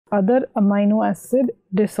other amino acid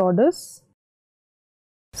disorders.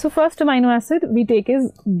 So first amino acid we take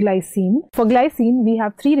is glycine. For glycine we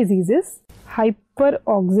have three diseases: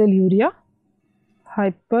 hyperoxaluria,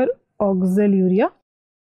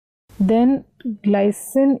 then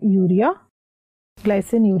glycinuria,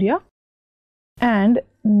 and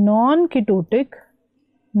non-ketotic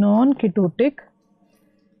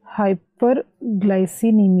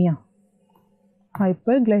hyperglycinemia.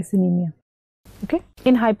 Okay.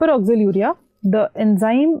 In hyperoxaluria, the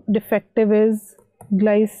enzyme defective is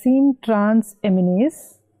glycine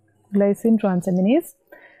transaminase,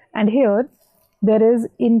 and here there is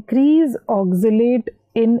increased oxalate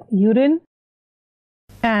in urine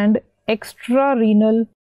and extrarenal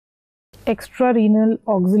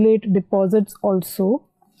oxalate deposits also,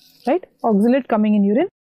 right? Oxalate coming in urine.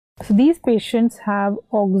 So these patients have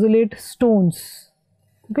oxalate stones.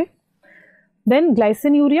 Okay. Then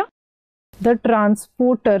glycinuria, the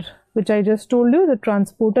transporter, which I just told you, the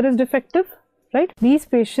transporter is defective, right? These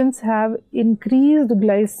patients have increased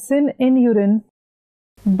glycine in urine,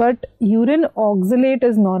 but urine oxalate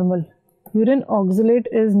is normal.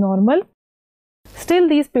 Still,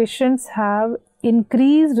 these patients have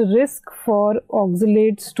increased risk for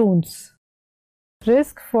oxalate stones.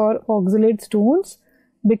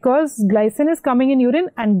 Because glycine is coming in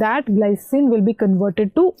urine and that glycine will be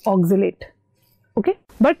converted to oxalate. Okay,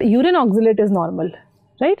 but urine oxalate is normal,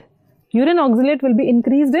 right? Urine oxalate will be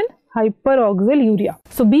increased in hyperoxaluria.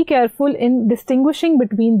 So be careful in distinguishing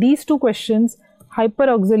between these two questions,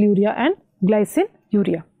 hyperoxaluria and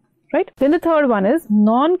glycinuria, right? Then the third one is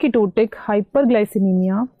non-ketotic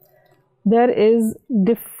hyperglycinemia. There is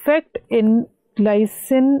defect in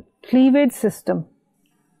glycine cleavage system.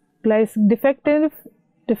 Defect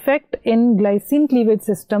in glycine cleavage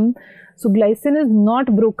system. So glycine is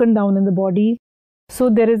not broken down in the body. So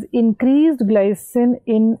there is increased glycine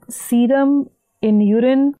in serum, in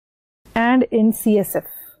urine and in CSF,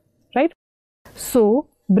 right? So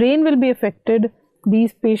brain will be affected.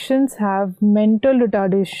 These patients have mental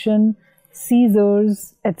retardation,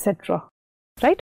 seizures, etc.